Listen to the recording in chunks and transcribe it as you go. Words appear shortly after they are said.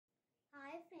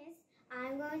I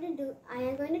am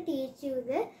going to teach you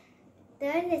the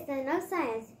third lesson of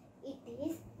science. It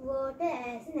is water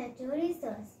as a natural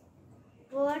resource.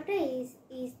 Water is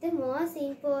the most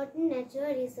important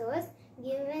natural resource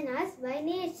given us by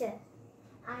nature.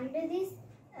 Under this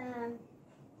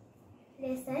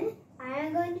lesson, I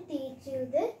am going to teach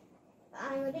you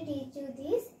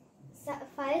these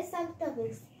 5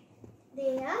 subtopics.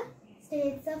 They are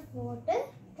states of water,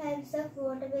 types of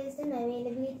water based on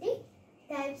availability,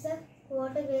 types of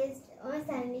water based on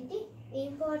salinity,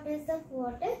 importance of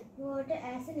water, water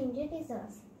as a limited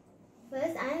resource.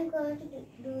 First, I am going to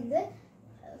do the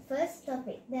first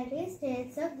topic, that is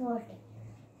states of water.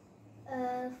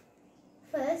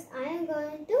 First, I am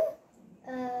going to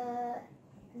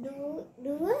do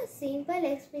a simple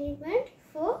experiment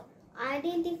for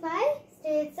identify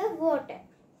states of water.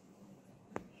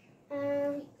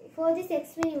 For this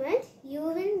experiment, you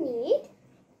will need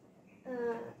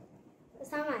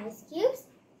some ice cubes,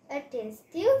 a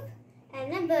test tube,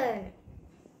 and a burner.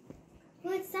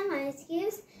 Put some ice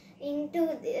cubes into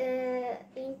the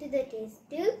test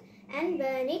tube and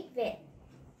burn it well.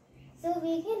 So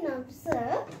we can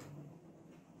observe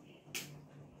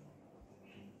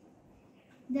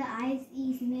the ice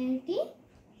is melting.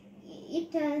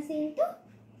 It turns into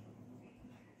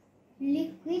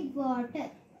liquid water.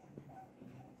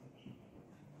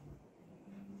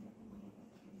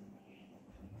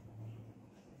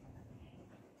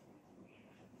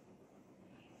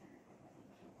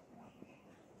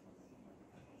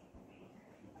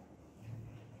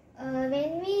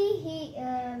 When we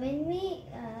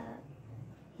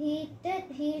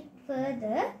heat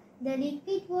further, the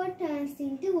liquid water turns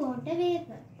into water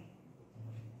vapor.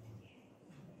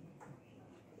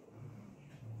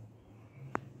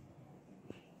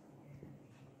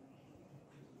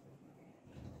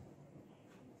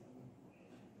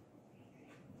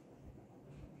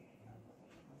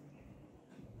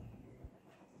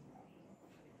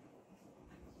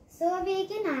 So we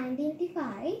can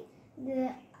identify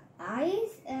the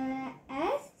ice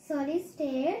as solid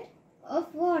state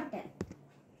of water.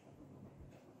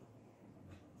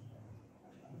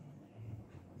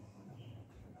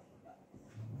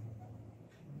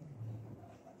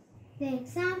 The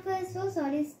examples for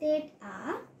solid state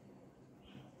are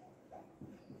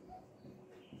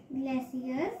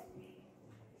glaciers,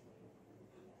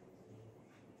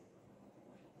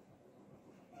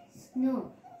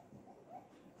 snow.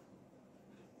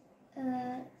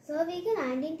 So we can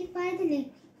identify the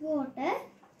liquid water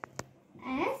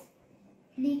as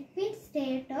liquid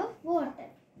state of water.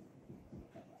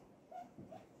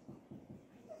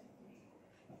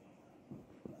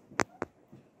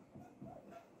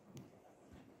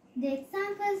 The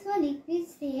examples for liquid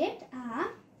state are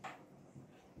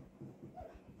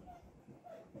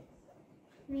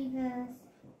rivers,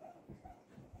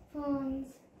 ponds,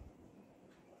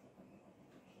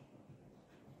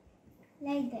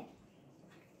 like that.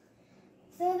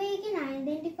 So we can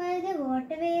identify the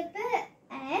water vapor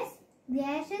as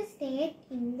gaseous state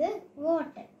in the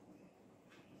water.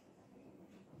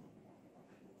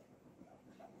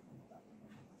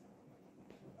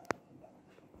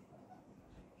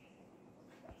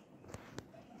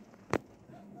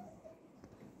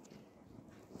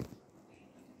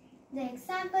 The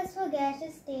examples for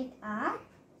gaseous state are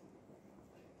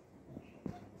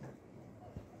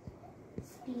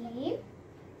steam,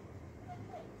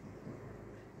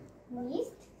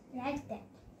 mist, like that.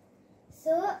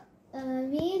 So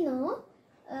we know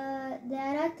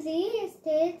there are 3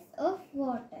 states of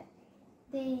water.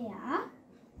 They are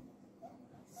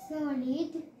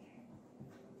solid,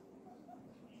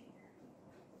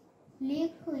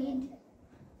 liquid,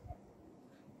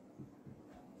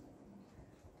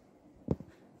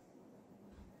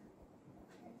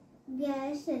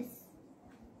 gaseous.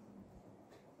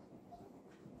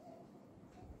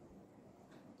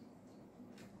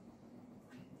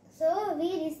 So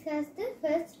we discussed the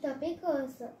first topic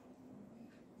also.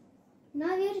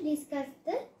 Now we will discuss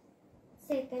the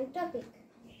second topic.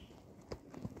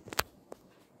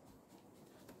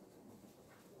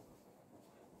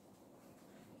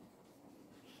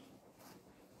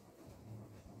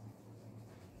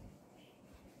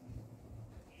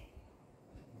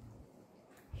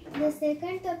 The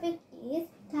second topic is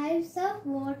types of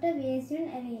water based on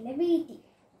availability.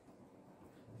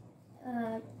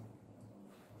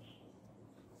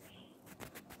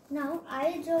 Now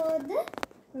I draw the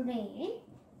rain.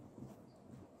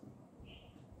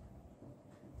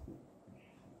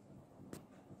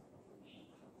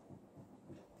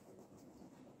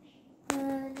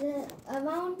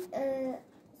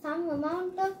 Some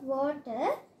amount of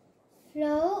water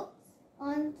flows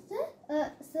on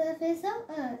the surface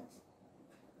of Earth.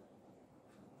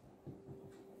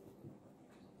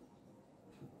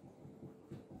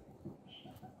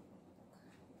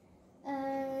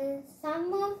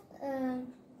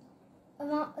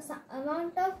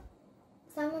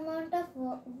 Some amount of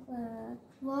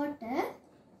water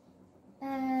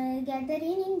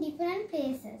gathering in different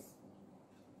places.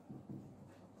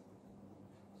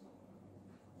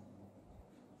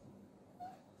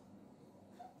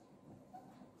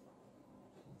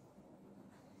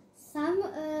 Some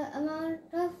amount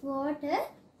of water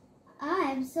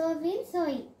are absorbed in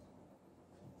soil.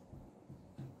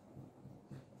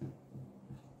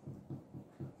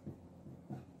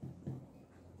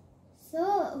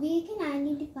 So we can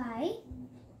identify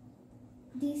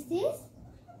this is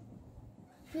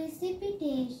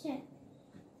precipitation.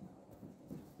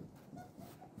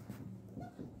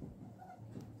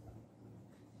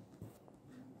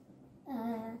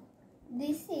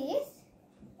 This is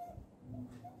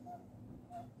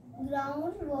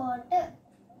groundwater.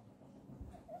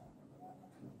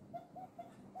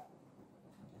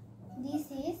 This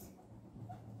is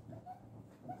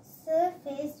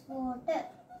surface water.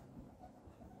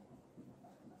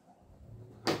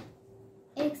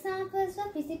 Examples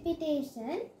of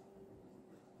precipitation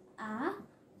are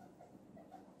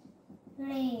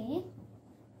rain,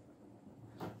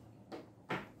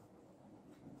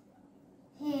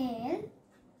 hail,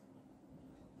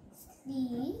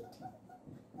 sleet,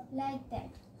 like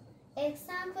that.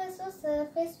 Examples of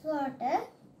surface water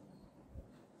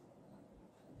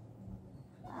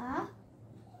are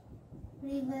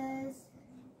rivers,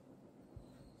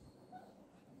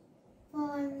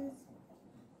 ponds,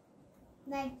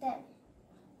 like that.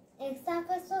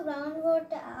 Examples of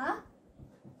groundwater are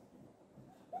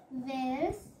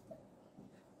wells,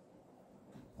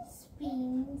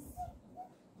 springs,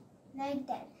 like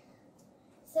that.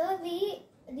 So we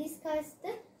discussed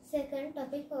the second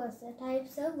topic also,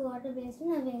 types of water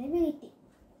basin availability.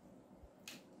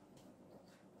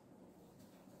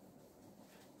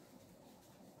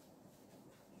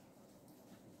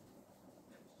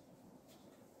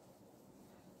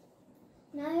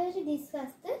 Now we have to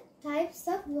discuss the types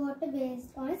of water based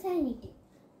on salinity.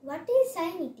 What is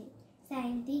salinity?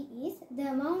 Salinity is the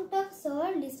amount of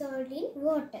salt dissolved in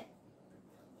water.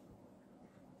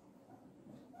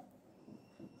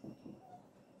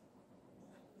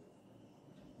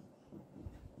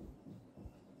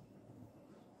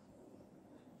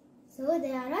 So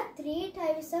there are three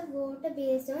types of water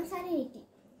based on salinity.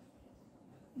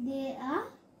 They are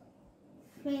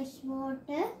fresh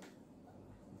water,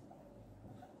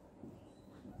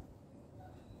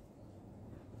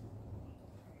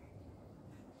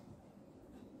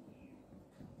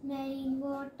 marine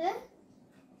water,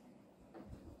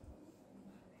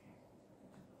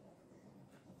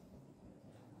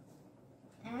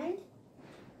 and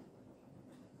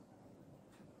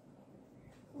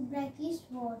brackish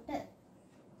water.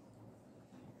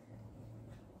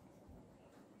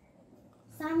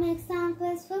 Some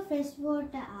examples for fresh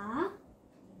water are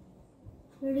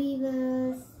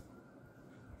rivers,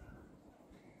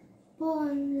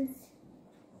 ponds,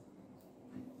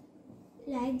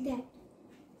 like that.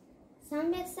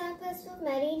 Some examples for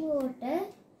marine water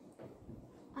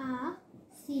are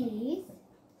seas,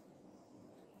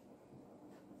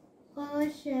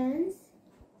 oceans,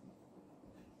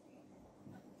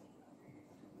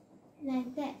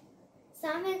 like that.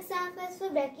 Some examples for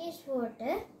brackish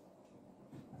water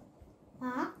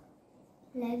are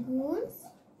lagoons,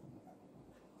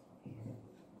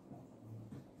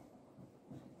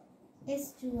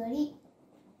 estuary.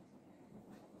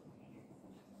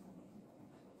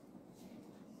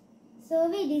 So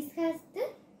we discussed the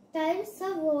types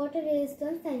of water based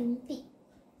on salinity.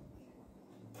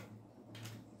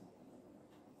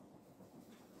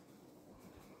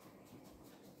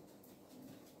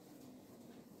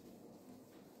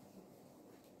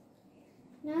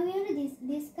 Now we have to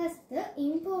discuss the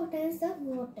importance of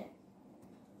water.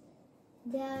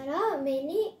 There are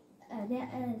many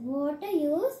water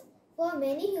used for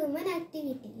many human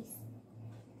activities.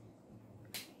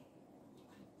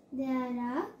 There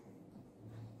are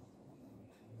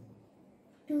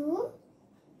two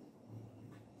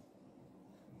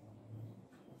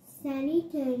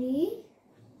sanitary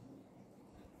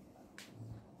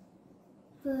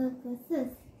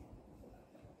purposes.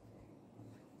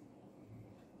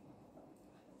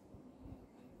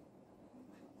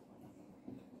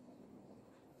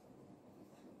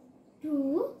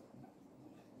 To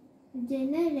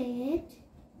generate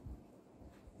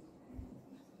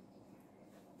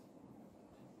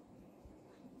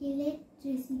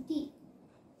electricity.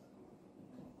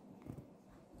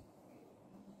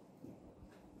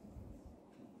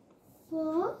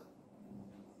 for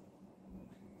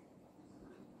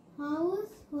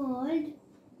household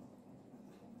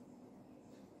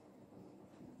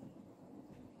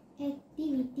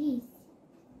activities.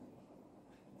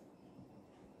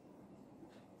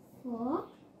 For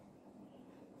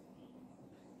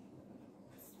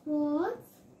sports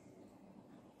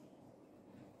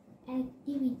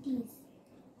activities.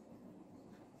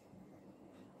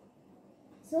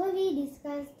 So we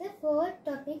discussed the fourth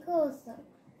topic also.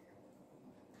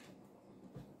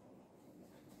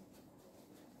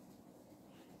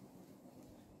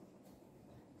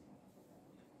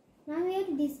 Now we have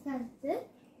to discuss the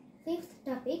fifth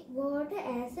topic, water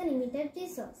as a limited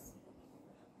resource.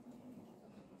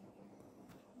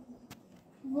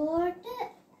 Water,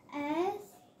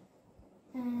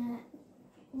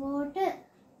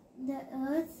 the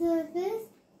earth's surface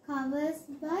covers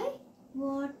by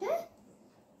water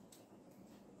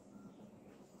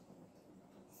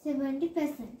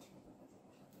 70%,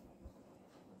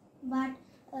 but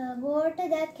water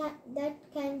that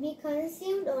can be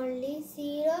consumed only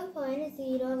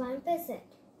 0.01%.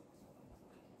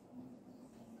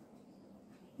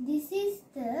 This is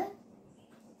the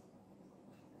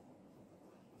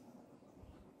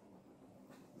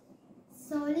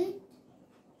solid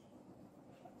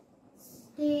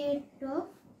state of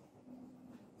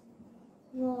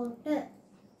water.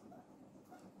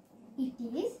 It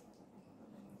is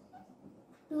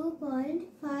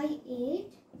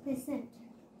 2.58%.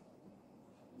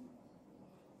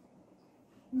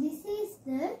 This is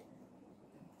the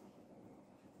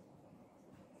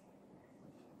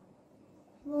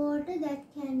water that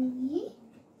can be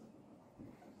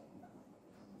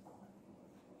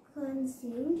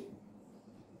consumed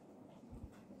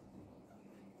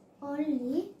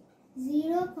only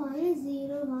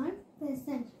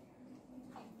 0.01%.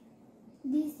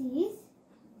 This is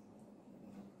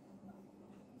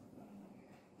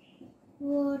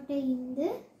water in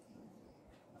the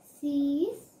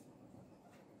seas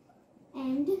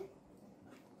and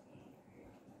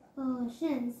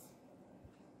oceans.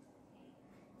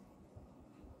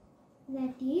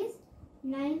 That is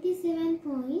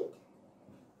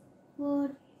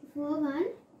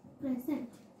 97.41%.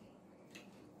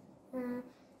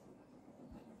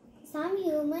 Some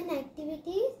human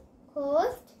activities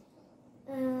caused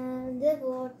the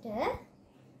water.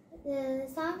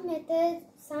 Some methods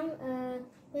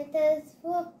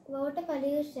for water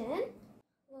pollution.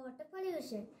 Water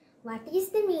pollution. What is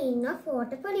the meaning of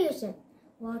water pollution?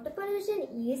 Water pollution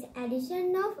is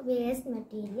addition of waste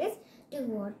materials to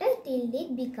water till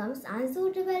it becomes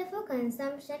unsuitable for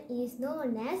consumption is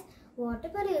known as water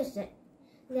pollution.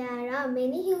 There are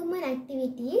many human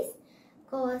activities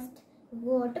caused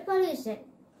water pollution.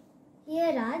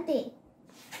 Here are they.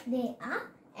 They are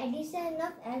addition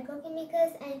of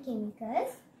agrochemicals and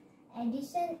chemicals,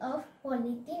 addition of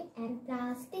polythene and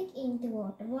plastic into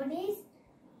water bodies,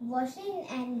 washing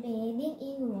and bathing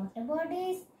in water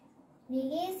bodies,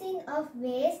 releasing of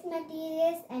waste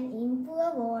materials and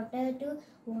impure water to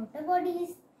water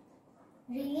bodies,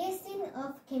 releasing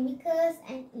of chemicals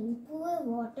and impure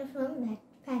water from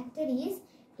factories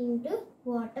into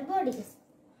water bodies.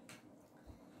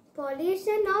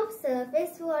 Pollution of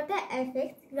surface water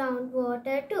affects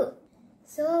groundwater too.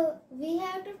 So we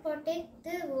have to protect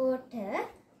the water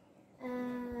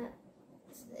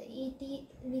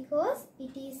because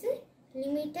it is a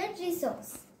limited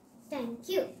resource. Thank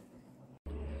you.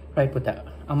 Right, Puta.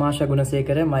 Amasha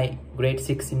Gunasekara, my grade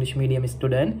 6 English medium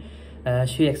student.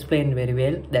 She explained very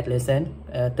well that lesson,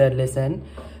 third lesson,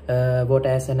 water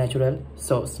as a natural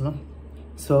source. No?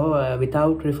 So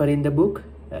without referring the book,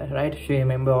 right, she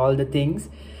remember all the things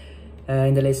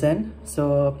in the lesson.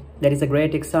 So that is a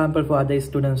great example for other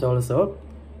students also.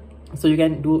 So you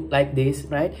can do like this,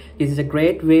 right? This is a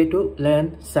great way to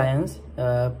learn science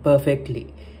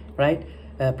perfectly, right?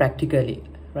 Practically,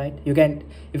 right? You can,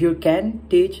 if you can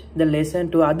teach the lesson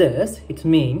to others, it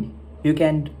means you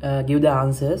can give the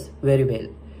answers very well,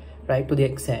 right, to the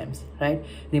exams, right?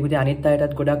 ඉතින් පුතේ අනිත්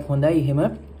අයටත් ගොඩක් හොඳයි එහෙම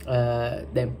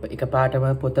දැන් එකපාරටම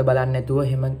පොත බලන්න නැතුව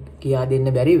එහෙම කියා දෙන්න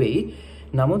බැරි වෙයි.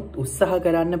 නමුත් උත්සාහ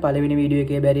කරන්න පළවෙනි වීඩියෝ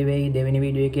එකේ බැරි වෙයි, දෙවෙනි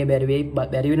වීඩියෝ එකේ බැරි වෙයි,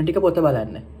 බැරි වෙන ටික පොත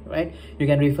බලන්න, right? You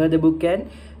can refer the book and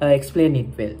explain it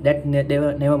well. That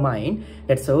never mind,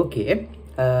 that's okay.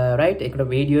 right, එකට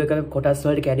වීඩියෝ එක කොටස්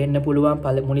වලට කැඩෙන්න පුළුවන්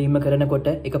මුලින්ම කරනකොට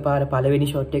එකපාර පළවෙනි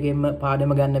ෂොට් එකෙන්ම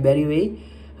පාඩම ගන්න බැරි වෙයි.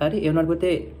 හරි, ඒ වුණාට පුතේ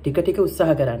ටික ටික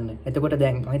උත්සාහ කරන්න. එතකොට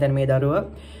දැන් මම හිතන්නේ මේ දරුවා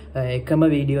එකම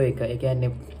වීඩියෝ එක, ඒ කියන්නේ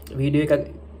වීඩියෝ එක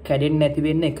කැඩෙන්නේ නැති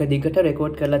වෙන්න එක දිගට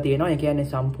රෙකෝඩ් කරලා තියෙනවා. ඒ කියන්නේ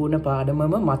සම්පූර්ණ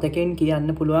පාඩමම මතකෙන් කියන්න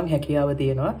පුළුවන් හැකියාව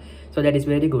තියෙනවා. So that is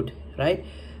very good, right?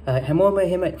 හැමෝම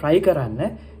එහෙම try කරන්න.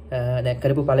 දැන්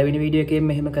කරපු පළවෙනි වීඩියෝ එකේම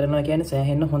මෙහෙම කරනවා කියන්නේ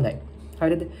සෑහෙන්න හොඳයි.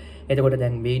 හරිද? එතකොට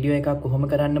දැන් වීඩියෝ එකක් කොහොම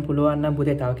කරන්න පුළුවන් නම්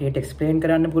පුතේ තව කෙනෙක්ට එක්ස්ප්ලেইন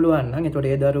කරන්න පුළුවන් නම් එතකොට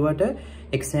ඒ දරුවට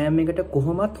එක්සෑම් එකට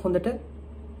කොහොමත් හොඳට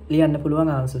ලියන්න පුළුවන්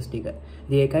ආන්සර්ස් ටික.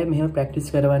 ඉතින් ඒකයි මෙහෙම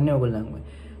ප්‍රැක්ටිස් කරවන්නේ ඔයගොල්ලන්ව.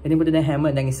 ඉතින් පුතේ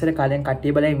දැන් ඉස්සර කාලෙන්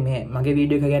කට්ටිය බලයි මගේ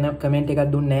වීඩියෝ එක ගැන කමෙන්ට් එකක්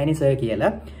දුන්නේ නැහැ නේ සර්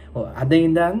කියලා. ඔව් අද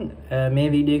ඉඳන් මේ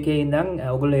වීඩියෝ එකේ ඉඳන්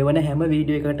ඔයගොල්ලෝ එවන හැම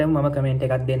වීඩියෝ එකකටම මම කමෙන්ට්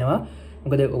එකක් දෙනවා.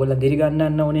 මොකද ඔයගොල්ලන් දිරි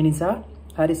ගන්නන්න ඕනේ නිසා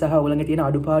හරි සහ ඔයගොල්ලන්ගේ තියෙන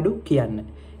අඩුපාඩු කියන්න.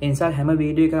 ඒ නිසා හැම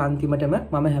වීඩියෝ එක අන්තිමටම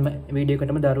මම හැම වීඩියෝ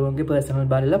එකකටම දරුවන්ගේ පර්සනල්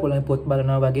බලලා ඔයගොල්ලන් පොත්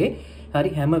බලනවා වගේ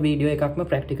හරි හැම වීඩියෝ එකක්ම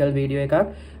ප්‍රැක්ටිකල් වීඩියෝ එකක්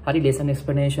හරි lesson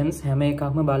explanations හැම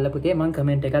එකක්ම බලලා පුතේ මම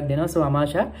කමෙන්ට් එකක් දෙනවා. So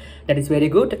Amasha, that is very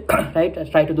good. Right,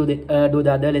 try to do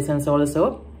the other lessons also,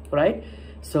 right?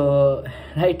 So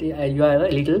right, you are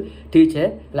a little teacher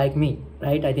like me,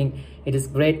 right? I think it is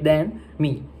great than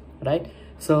me, right?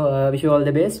 So wish you all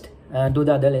the best. Do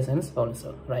the other lessons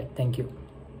also, right? Thank you.